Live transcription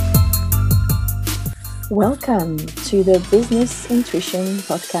Welcome to the Business Intuition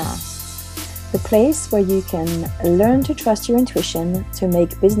Podcast, the place where you can learn to trust your intuition to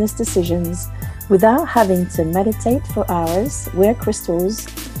make business decisions without having to meditate for hours, wear crystals,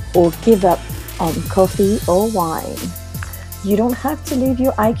 or give up on coffee or wine. You don't have to leave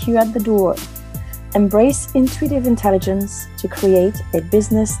your IQ at the door. Embrace intuitive intelligence to create a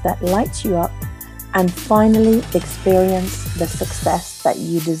business that lights you up and finally experience the success that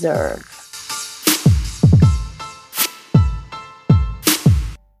you deserve.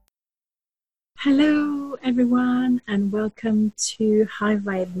 Hello, everyone, and welcome to High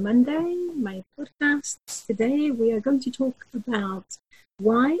Vibe Monday, my podcast. Today, we are going to talk about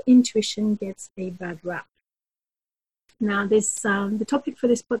why intuition gets a bad rap. Now, the topic for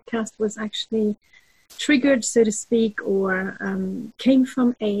this podcast was actually triggered, so to speak, or came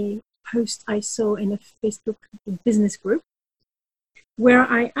from a post I saw in a Facebook business group, where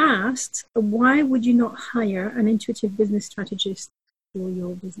I asked, why would you not hire an intuitive business strategist for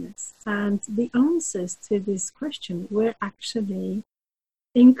your business? And the answers to this question were actually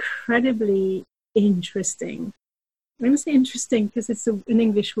incredibly interesting. I'm going to say interesting because it's an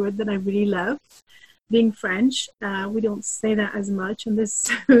English word that I really love. Being French, we don't say that as much, and there's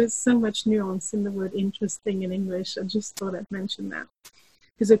so much nuance in the word interesting in English. I just thought I'd mention that.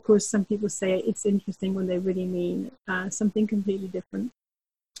 Because of course some people say it's interesting when they really mean something completely different.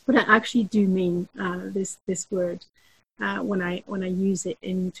 But I actually do mean this word. When I use it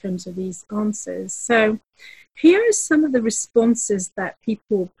in terms of these answers. So here are some of the responses that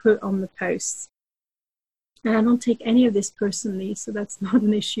people put on the posts. And I don't take any of this personally, so that's not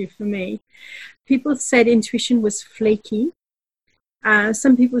an issue for me. People said intuition was flaky.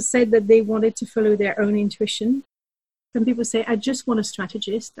 Some people said that they wanted to follow their own intuition. Some people say, I just want a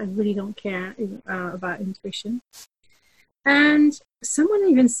strategist. I really don't care about intuition. And someone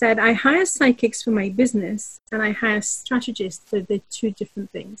even said, I hire psychics for my business and I hire strategists, so they're two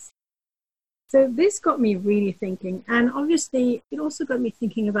different things. So this got me really thinking. And obviously, it also got me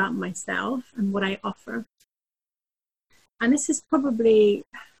thinking about myself and what I offer. And this is probably,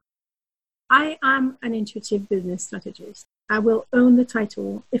 I am an intuitive business strategist. I will own the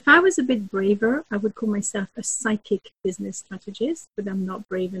title. If I was a bit braver, I would call myself a psychic business strategist, but I'm not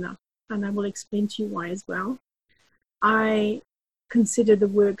brave enough. And I will explain to you why as well. I consider the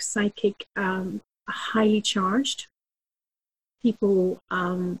word psychic highly charged. People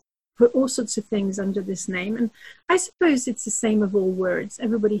put all sorts of things under this name. And I suppose it's the same of all words.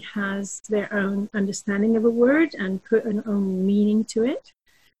 Everybody has their own understanding of a word and put an own meaning to it.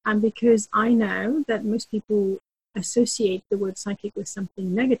 And because I know that most people associate the word psychic with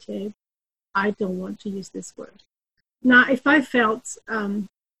something negative, I don't want to use this word. Now, if I felt the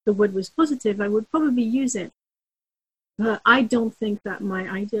word was positive, I would probably use it. But I don't think that my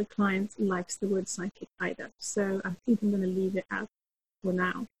ideal client likes the word psychic either. So I think I'm going to leave it out for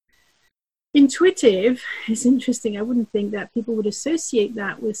now. Intuitive is interesting. I wouldn't think that people would associate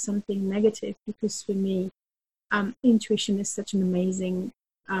that with something negative, because for me, intuition is such an amazing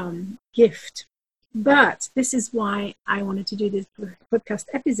gift. But this is why I wanted to do this podcast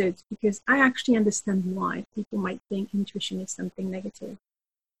episodes, because I actually understand why people might think intuition is something negative.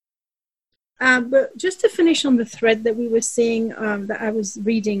 But just to finish on the thread that we were seeing, that I was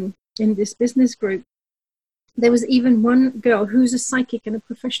reading in this business group, there was even one girl who's a psychic and a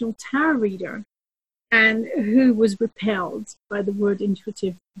professional tarot reader, and who was repelled by the word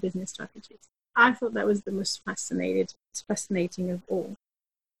intuitive business strategist. I thought that was the most fascinating of all.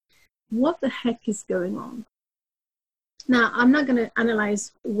 What the heck is going on? Now, I'm not going to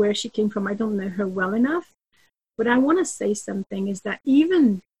analyze where she came from. I don't know her well enough. But I want to say something is that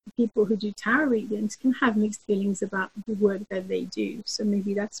even people who do tarot readings can have mixed feelings about the work that they do. So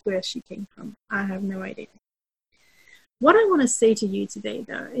maybe that's where she came from. I have no idea. What I want to say to you today,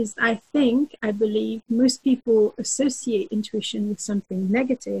 though, is I believe most people associate intuition with something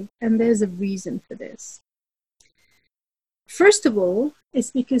negative, and there's a reason for this. First of all, it's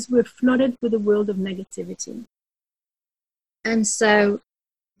because we're flooded with a world of negativity. And so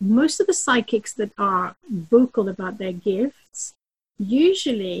most of the psychics that are vocal about their gifts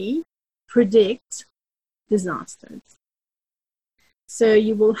usually predict disasters. So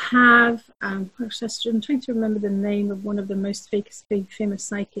you will have, I'm trying to remember the name of one of the most famous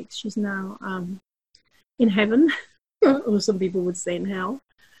psychics. She's now in heaven, or some people would say in hell.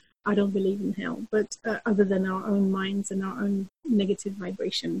 I don't believe in hell, but other than our own minds and our own negative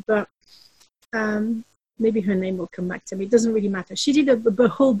vibration. But maybe her name will come back to me. It doesn't really matter. She did a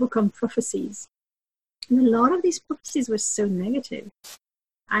whole book on prophecies. And a lot of these prophecies were so negative.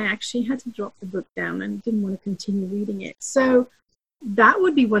 I actually had to drop the book down and didn't want to continue reading it. So that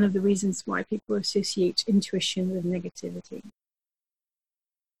would be one of the reasons why people associate intuition with negativity.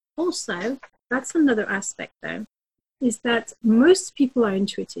 Also, that's another aspect though, is that most people are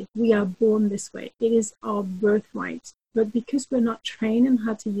intuitive. We are born this way. It is our birthright. But because we're not trained in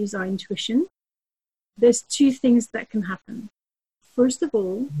how to use our intuition, there's two things that can happen. First of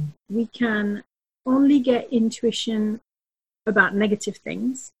all, we can only get intuition about negative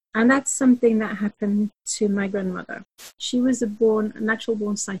things. And that's something that happened to my grandmother. She was a natural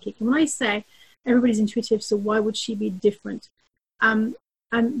born psychic. And when I say everybody's intuitive, so why would she be different? And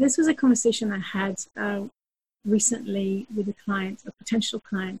this was a conversation I had recently with a client, a potential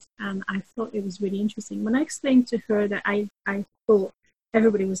client, and I thought it was really interesting. When I explained to her that I thought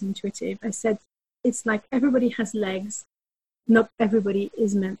everybody was intuitive, I said, it's like everybody has legs, not everybody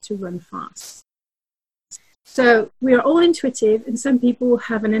is meant to run fast. So we are all intuitive, and some people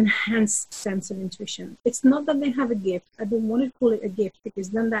have an enhanced sense of intuition. It's not that they have a gift. I don't want to call it a gift,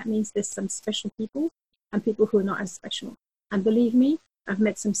 because then that means there's some special people and people who are not as special. And believe me, I've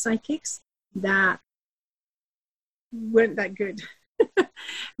met some psychics that weren't that good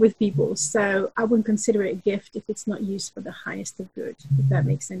with people. So I wouldn't consider it a gift if it's not used for the highest of good, if that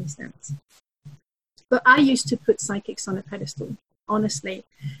makes any sense. But I used to put psychics on a pedestal, honestly.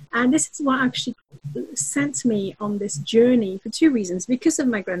 And this is what actually sent me on this journey for two reasons. Because of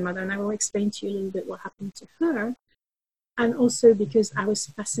my grandmother, and I will explain to you a little bit what happened to her. And also because I was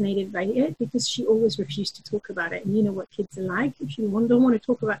fascinated by it, because she always refused to talk about it. And you know what kids are like. If you don't want to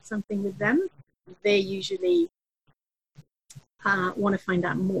talk about something with them, they usually want to find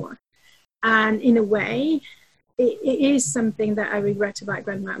out more. And in a way, it is something that I regret about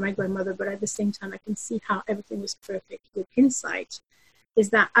my grandmother, but at the same time, I can see how everything was perfect with hindsight, is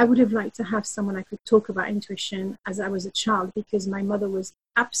that I would have liked to have someone I could talk about intuition as I was a child, because my mother was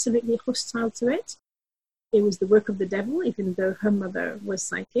absolutely hostile to it. It was the work of the devil, even though her mother was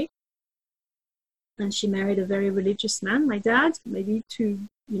psychic. And she married a very religious man, my dad, maybe to,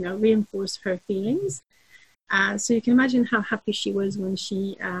 reinforce her feelings. So you can imagine how happy she was when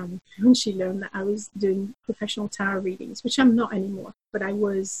she learned that I was doing professional tarot readings, which I'm not anymore. But I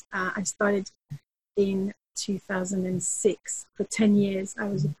was. I started in 2006. For 10 years, I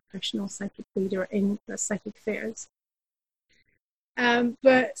was a professional psychic reader in psychic fairs.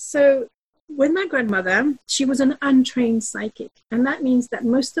 But so with my grandmother, she was an untrained psychic, and that means that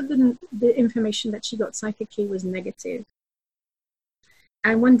most of the information that she got psychically was negative.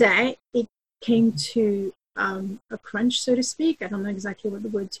 And one day, it came to a crunch, so to speak. I don't know exactly what the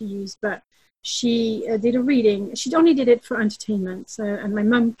word to use, but she did a reading. She only did it for entertainment. And my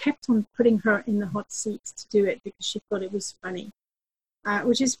mum kept on putting her in the hot seat to do it because she thought it was funny,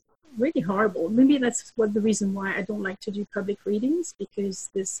 which is really horrible. Maybe that's the reason why I don't like to do public readings, because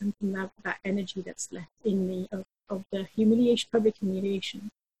there's something that energy that's left in me of the public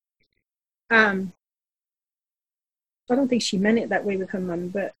humiliation. I don't think she meant it that way with her mum,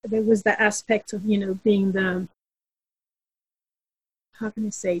 but there was that aspect of, being the, how can I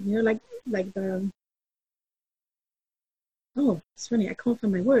say, like the, oh, it's funny, I can't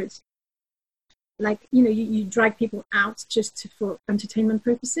find my words. Like, you drag people out just for entertainment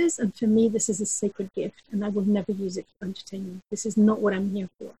purposes. And for me, this is a sacred gift, and I will never use it for entertainment. This is not what I'm here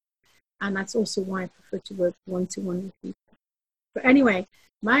for. And that's also why I prefer to work one-to-one with people. But anyway,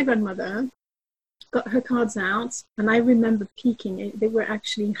 my grandmother got her cards out, and I remember peeking. They were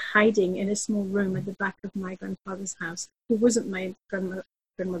actually hiding in a small room at the back of my grandfather's house, who wasn't my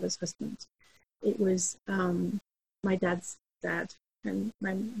grandmother's husband. It was my dad's dad. And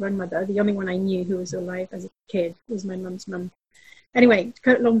my grandmother, the only one I knew who was alive as a kid, was my mum's mum. Anyway, to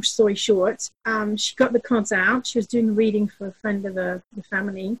cut long story short, she got the cards out. She was doing a reading for a friend of the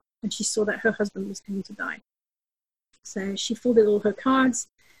family, and she saw that her husband was going to die. So she folded all her cards,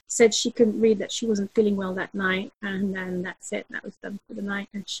 said she couldn't read, that she wasn't feeling well that night, and then that's it. That was done for the night,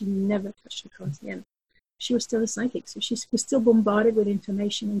 and she never touched her cards again. She was still a psychic, so she was still bombarded with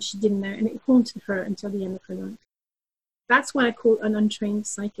information, and she didn't know, and it haunted her until the end of her life. That's what I call an untrained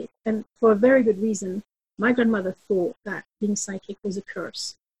psychic, and for a very good reason. My grandmother thought that being psychic was a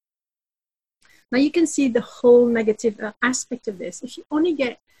curse. Now you can see the whole negative aspect of this. If you only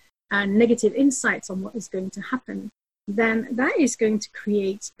get negative insights on what is going to happen, then that is going to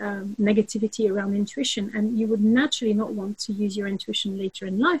create negativity around intuition, and you would naturally not want to use your intuition later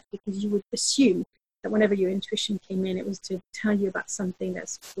in life, because you would assume that whenever your intuition came in, it was to tell you about something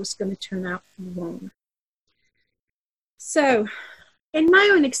that was going to turn out wrong. So in my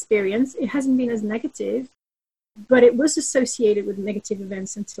own experience, it hasn't been as negative, but it was associated with negative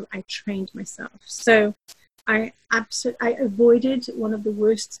events until I trained myself. So I avoided one of the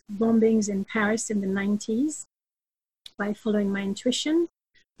worst bombings in Paris in the 90s. by following my intuition,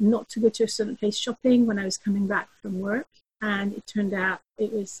 not to go to a certain place shopping when I was coming back from work. And it turned out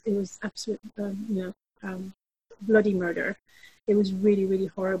it was absolute, bloody murder. It was really, really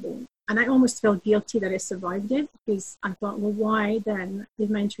horrible. And I almost felt guilty that I survived it, because I thought, well, why then is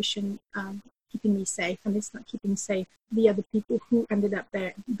my intuition keeping me safe, and it's not keeping safe the other people who ended up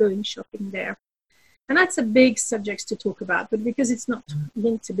there going shopping there. And that's a big subject to talk about, but because it's not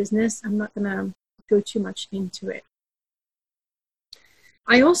linked to business, I'm not going to go too much into it.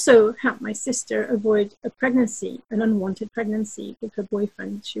 I also helped my sister avoid a pregnancy, an unwanted pregnancy with her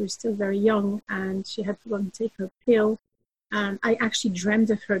boyfriend. She was still very young and she had forgotten to take her pill. And I actually dreamed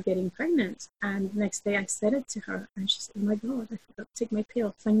of her getting pregnant. And the next day I said it to her and she said, oh my God, I forgot to take my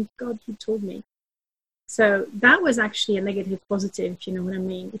pill. Thank God you told me. So that was actually a negative positive, if you know what I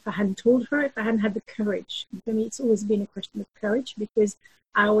mean. If I hadn't told her, if I hadn't had the courage. For me, it's always been a question of courage, because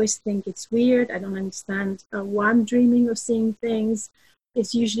I always think it's weird. I don't understand why I'm dreaming or seeing things.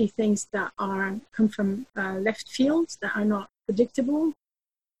 It's usually things that come from left field, that are not predictable.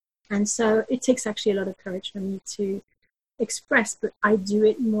 And so it takes actually a lot of courage for me to express, but I do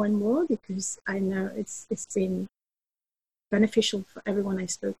it more and more because I know it's been beneficial for everyone I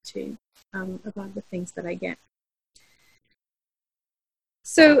spoke to about the things that I get.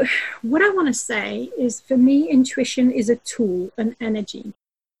 So what I want to say is, for me, intuition is a tool, an energy.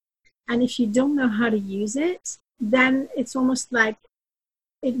 And if you don't know how to use it, then it's almost like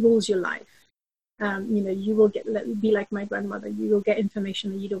it rules your life. You will be like my grandmother. You will get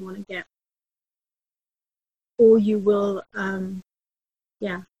information that you don't want to get. Or you will,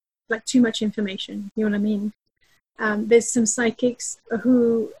 like too much information. You know what I mean? There's some psychics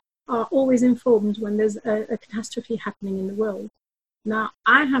who are always informed when there's a catastrophe happening in the world. Now,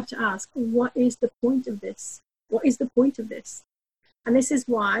 I have to ask, what is the point of this? What is the point of this? And this is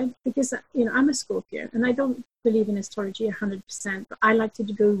why, because, I'm a Scorpio and I don't believe in astrology 100%, but I like to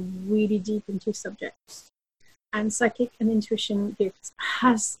go really deep into subjects. And psychic and intuition gifts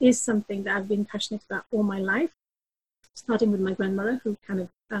is something that I've been passionate about all my life, starting with my grandmother, who kind of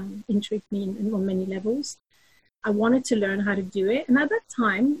intrigued me on many levels. I wanted to learn how to do it. And at that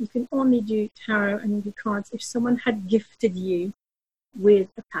time, you can only do tarot and do cards if someone had gifted you with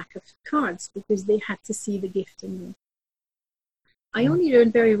a pack of cards, because they had to see the gift in you. I only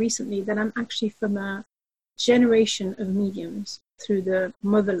learned very recently that I'm actually from a generation of mediums through the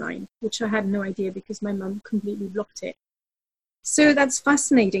mother line, which I had no idea because my mum completely blocked it. So that's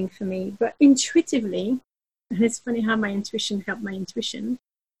fascinating for me. But intuitively, and it's funny how my intuition helped my intuition,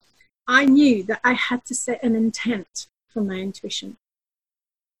 I knew that I had to set an intent for my intuition.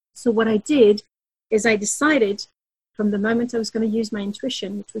 So what I did is I decided from the moment I was going to use my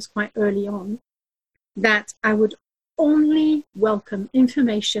intuition, which was quite early on, that I would only welcome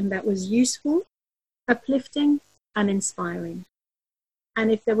information that was useful, uplifting, and inspiring.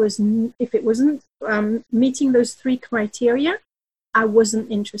 And if it wasn't meeting those three criteria, I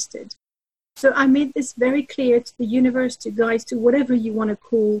wasn't interested. So I made this very clear to the universe, to guides, to whatever you want to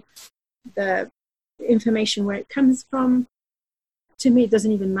call the information, where it comes from. To me, it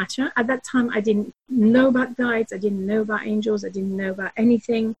doesn't even matter. At that time, I didn't know about guides. I didn't know about angels. I didn't know about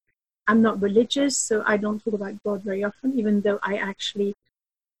anything. I'm not religious, so I don't talk about God very often, even though I actually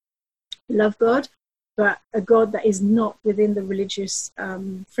love God, but a God that is not within the religious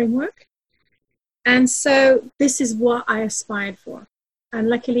framework. And so this is what I aspired for. And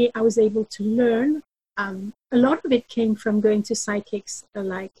luckily, I was able to learn. A lot of it came from going to psychics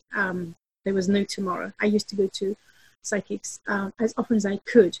like There Was No Tomorrow. I used to go to psychics as often as I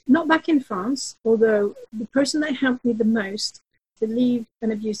could. Not back in France, although the person that helped me the most to leave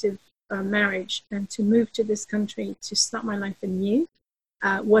an abusive marriage and to move to this country to start my life anew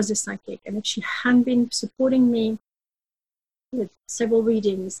was a psychic. And if she hadn't been supporting me with several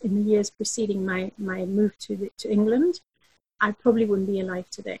readings in the years preceding my move to England, I probably wouldn't be alive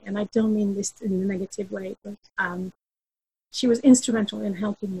today. And I don't mean this in a negative way, but she was instrumental in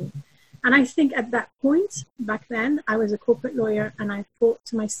helping me. And I think at that point, back then, I was a corporate lawyer, and I thought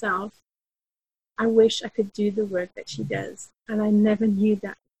to myself, I wish I could do the work that she does. And I never knew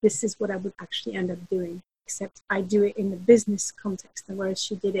that this is what I would actually end up doing, except I do it in the business context, whereas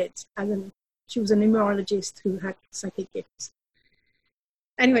she did it she was a numerologist who had psychic gifts.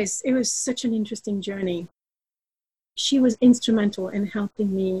 Anyways, it was such an interesting journey. She was instrumental in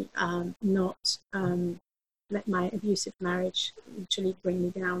helping me not let my abusive marriage literally bring me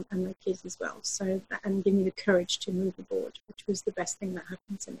down, and my kids as well. And give me the courage to move aboard, which was the best thing that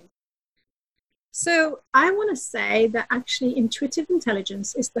happened to me. So I want to say that actually intuitive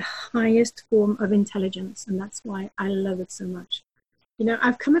intelligence is the highest form of intelligence, and that's why I love it so much.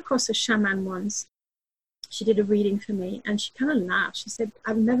 I've come across a shaman once she did a reading for me, and she kind of laughed. She said,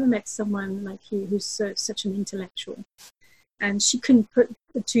 "I've never met someone like you who's such an intellectual." And she couldn't put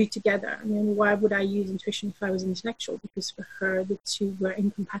the two together. I mean, why would I use intuition if I was intellectual? Because for her, the two were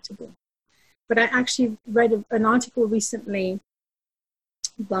incompatible. But I actually read an article recently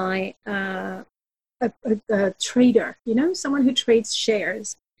by a trader, you know, someone who trades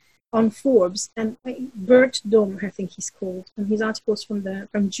shares on Forbes, and Bert Dom, I think he's called, and his article's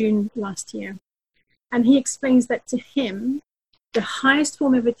from June last year. And he explains that to him, the highest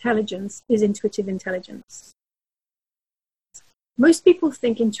form of intelligence is intuitive intelligence. Most people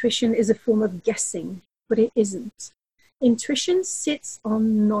think intuition is a form of guessing, but it isn't. Intuition sits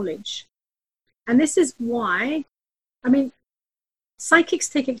on knowledge. And this is why, I mean, psychics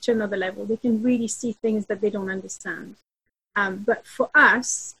take it to another level. They can really see things that they don't understand. But for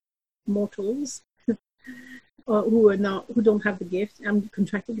us, mortals, who don't have the gift, I'm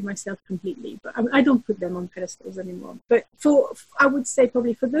contracting myself completely, but I don't put them on pedestals anymore. But I would say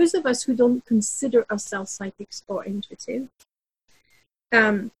probably for those of us who don't consider ourselves psychics or intuitive,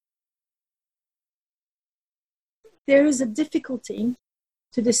 there is a difficulty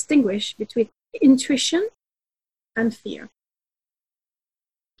to distinguish between intuition and fear.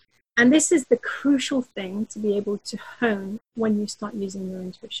 And this is the crucial thing to be able to hone when you start using your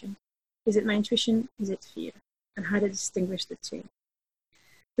intuition. Is it my intuition? Is it fear? And how to distinguish the two.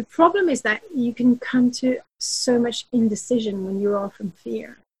 The problem is that you can come to so much indecision when you're off from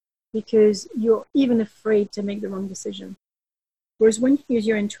fear, because you're even afraid to make the wrong decision. Whereas when you use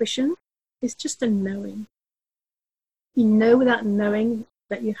your intuition, it's just a knowing. You know without knowing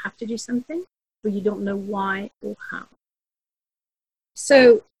that you have to do something, but you don't know why or how.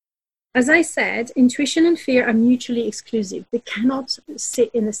 So, as I said, intuition and fear are mutually exclusive. They cannot sit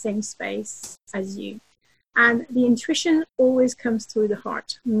in the same space as you. And the intuition always comes through the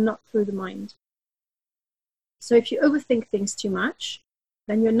heart, not through the mind. So if you overthink things too much,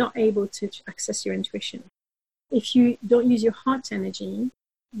 then you're not able to access your intuition. If you don't use your heart energy,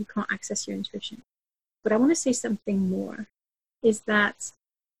 you can't access your intuition. But I want to say something more, is that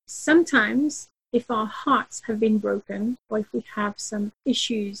sometimes if our hearts have been broken, or if we have some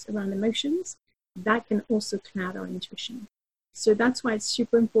issues around emotions, that can also cloud our intuition. So that's why it's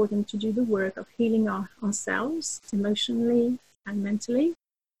super important to do the work of healing ourselves emotionally and mentally,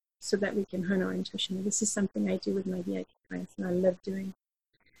 so that we can hone our intuition. And this is something I do with my VIP clients, and I love doing.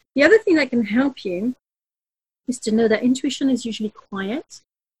 The other thing that can help you is to know that intuition is usually quiet.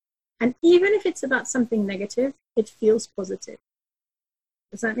 And even if it's about something negative, it feels positive.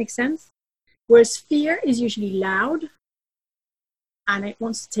 Does that make sense? Whereas fear is usually loud, and it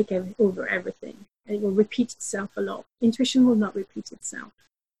wants to take over everything. And it will repeat itself a lot. Intuition will not repeat itself.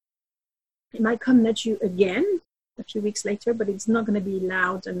 It might come at you again a few weeks later, but it's not going to be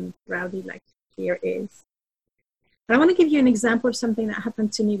loud and rowdy like fear is. But I want to give you an example of something that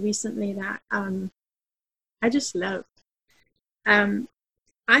happened to me recently that I just love. I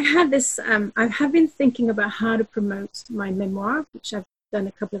have been thinking about how to promote my memoir, which I've done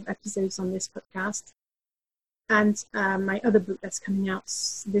a couple of episodes on this podcast, and my other book that's coming out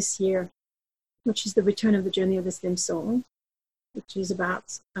this year, which is The Return of the Journey of the Slim Soul, which is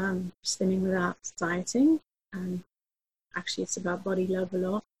about slimming without dieting. And actually it's about body love a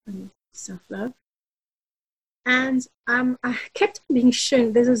lot and self-love. And I kept being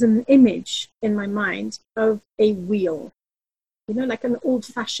shown, there was an image in my mind of a wheel, you know, like an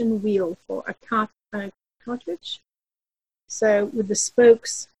old-fashioned wheel for a cartridge. So with the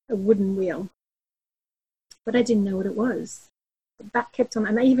spokes, a wooden wheel. But I didn't know what it was. That kept on,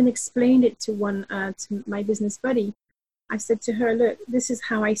 and I even explained it to to my business buddy. I said to her, look, this is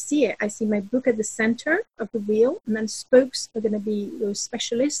how I see it. I see my book at the center of the wheel, and then spokes are going to be those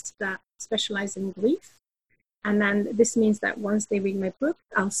specialists that specialize in grief. And then this means that once they read my book,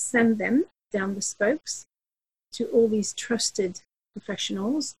 I'll send them down the spokes to all these trusted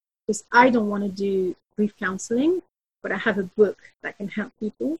professionals, because I don't want to do grief counseling, but I have a book that can help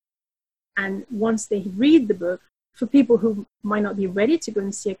people. And once they read the book, for people who might not be ready to go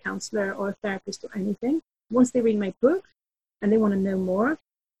and see a counselor or a therapist or anything, once they read my book and they want to know more,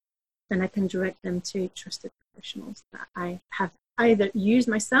 then I can direct them to trusted professionals that I have either used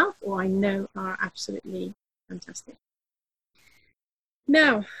myself or I know are absolutely fantastic.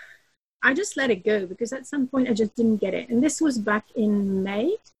 Now, I just let it go because at some point I just didn't get it. And this was back in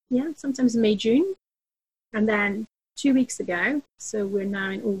May, sometimes May, June. And then 2 weeks ago, so we're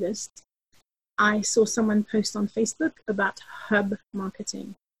now in August, I saw someone post on Facebook about hub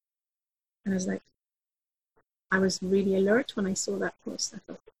marketing. And I was like, I was really alert when I saw that post. I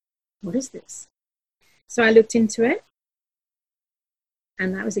thought, what is this? So I looked into it.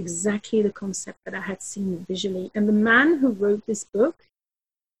 And that was exactly the concept that I had seen visually. And the man who wrote this book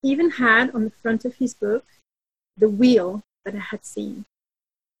even had on the front of his book the wheel that I had seen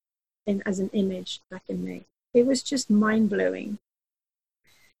as an image back in May. It was just mind-blowing.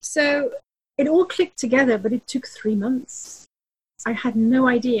 So it all clicked together, but it took 3 months. I had no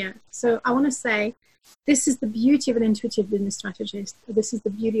idea. So I want to say, this is the beauty of an intuitive business strategist. This is the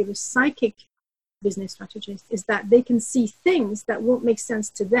beauty of a psychic business strategist, is that they can see things that won't make sense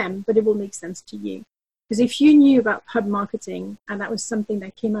to them, but it will make sense to you. Because if you knew about hub marketing, and that was something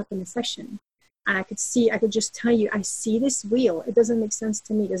that came up in a session, and I could just tell you, I see this wheel. It doesn't make sense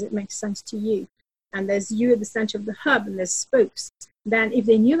to me. Does it make sense to you? And there's you at the center of the hub, and there's spokes. Then if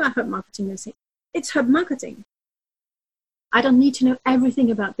they knew about hub marketing, they'd say, it's hub marketing. I don't need to know everything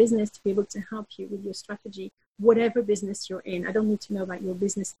about business to be able to help you with your strategy, whatever business you're in. I don't need to know about your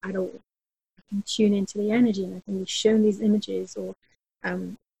business at all. I can tune into the energy, and I can be shown these images or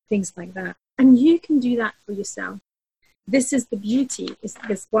things like that. And you can do that for yourself. This is the beauty,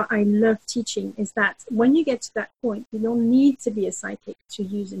 is what I love teaching, is that when you get to that point, you don't need to be a psychic to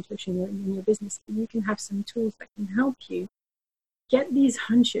use intuition in your business. You can have some tools that can help you get these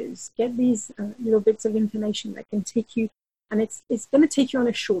hunches, get these little bits of information that can take you, and it's going to take you on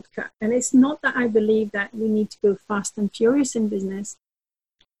a shortcut. And it's not that I believe that we need to go fast and furious in business.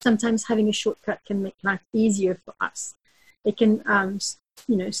 Sometimes having a shortcut can make life easier for us. It can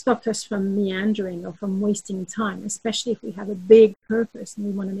stop us from meandering or from wasting time, especially if we have a big purpose and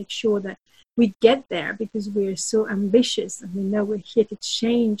we want to make sure that we get there because we're so ambitious and we know we're here to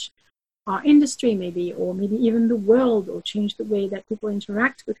change our industry maybe, or maybe even the world, or change the way that people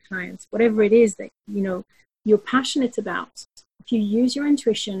interact with clients, whatever it is that you're passionate about. If you use your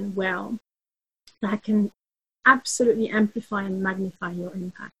intuition well, that can absolutely amplify and magnify your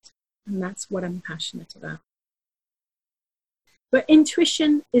impact. And that's what I'm passionate about. But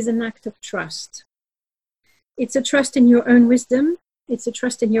intuition is an act of trust. It's a trust in your own wisdom. It's a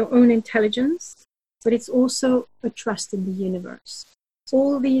trust in your own intelligence, but it's also a trust in the universe.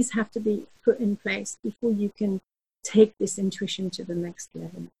 All these have to be put in place before you can take this intuition to the next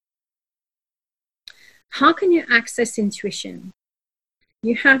level. How can you access intuition?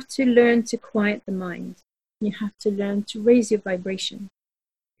 You have to learn to quiet the mind. You have to learn to raise your vibration.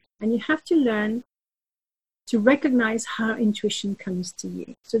 And you have to learn to recognize how intuition comes to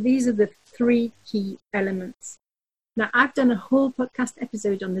you. So these are the 3 key elements. Now, I've done a whole podcast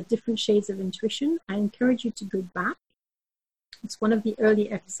episode on the different shades of intuition. I encourage you to go back. It's one of the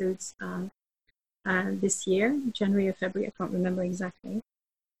early episodes this year, January or February, I can't remember exactly.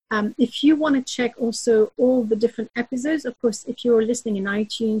 If you want to check also all the different episodes, of course, if you're listening in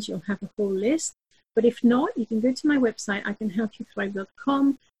iTunes, you'll have a whole list. But if not, you can go to my website,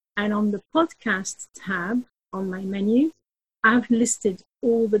 icanhelpyouthrive.com, and on the podcast tab on my menu, I've listed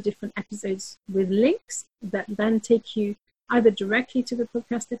all the different episodes with links that then take you either directly to the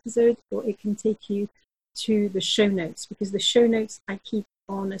podcast episode, or it can take you to the show notes, because the show notes I keep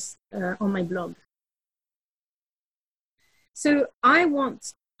on my blog. So I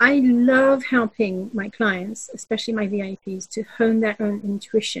love helping my clients, especially my VIPs, to hone their own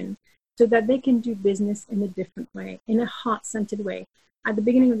intuition so that they can do business in a different way, in a heart-centered way. At the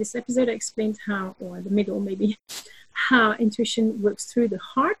beginning of this episode, I explained how, or the middle maybe, how intuition works through the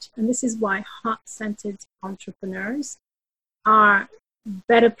heart. And this is why heart-centered entrepreneurs are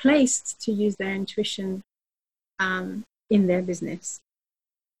better placed to use their intuition in their business.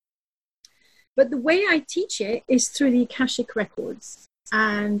 But the way I teach it is through the Akashic Records.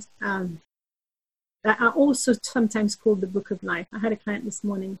 And that are also sometimes called the Book of Life. I had a client this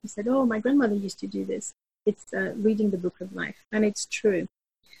morning who said, oh, my grandmother used to do this. It's reading the Book of Life. And it's true.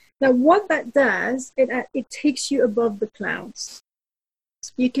 Now, what that does, it takes you above the clouds.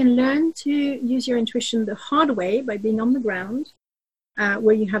 You can learn to use your intuition the hard way by being on the ground,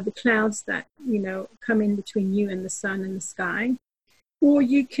 where you have the clouds that, come in between you and the sun and the sky. Or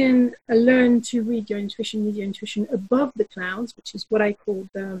you can learn to read your intuition, use your intuition above the clouds, which is what I call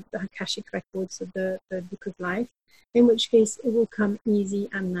the Akashic Records of the Book of Life, in which case it will come easy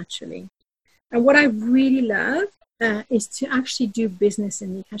and naturally. And what I really love is to actually do business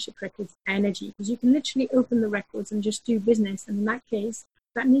in the Akashic Records energy, because you can literally open the records and just do business. And in that case,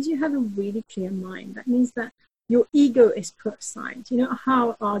 that means you have a really clear mind. That means that your ego is put aside. You know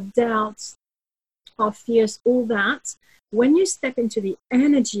how our doubts, our fears, all that, when you step into the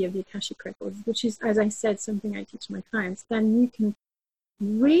energy of the Akashic Records, which is, as I said, something I teach my clients, then you can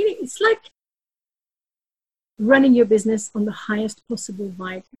really, it's like running your business on the highest possible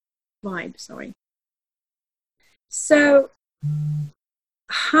vibe. So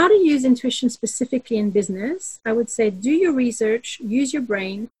how to use intuition specifically in business, I would say do your research, use your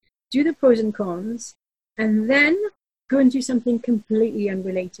brain, do the pros and cons, and then go and do something completely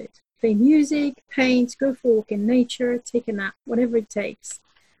unrelated. Play music, paint, go for a walk in nature, take a nap, whatever it takes.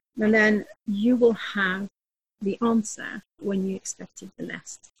 And then you will have the answer when you expected the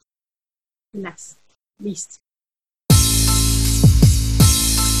least.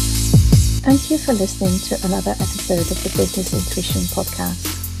 Thank you for listening to another episode of the Business Intuition Podcast.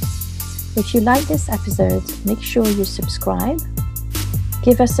 If you like this episode, make sure you subscribe,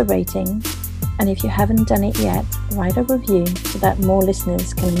 give us a rating, and if you haven't done it yet, write a review so that more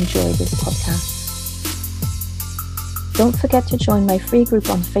listeners can enjoy this podcast. Don't forget to join my free group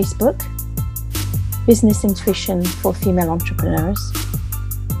on Facebook, Business Intuition for Female Entrepreneurs,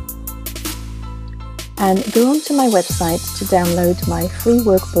 and go onto my website to download my free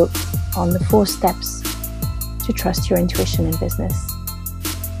workbook on the 4 steps to trust your intuition in business.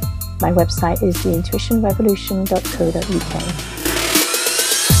 My website is theintuitionrevolution.co.uk.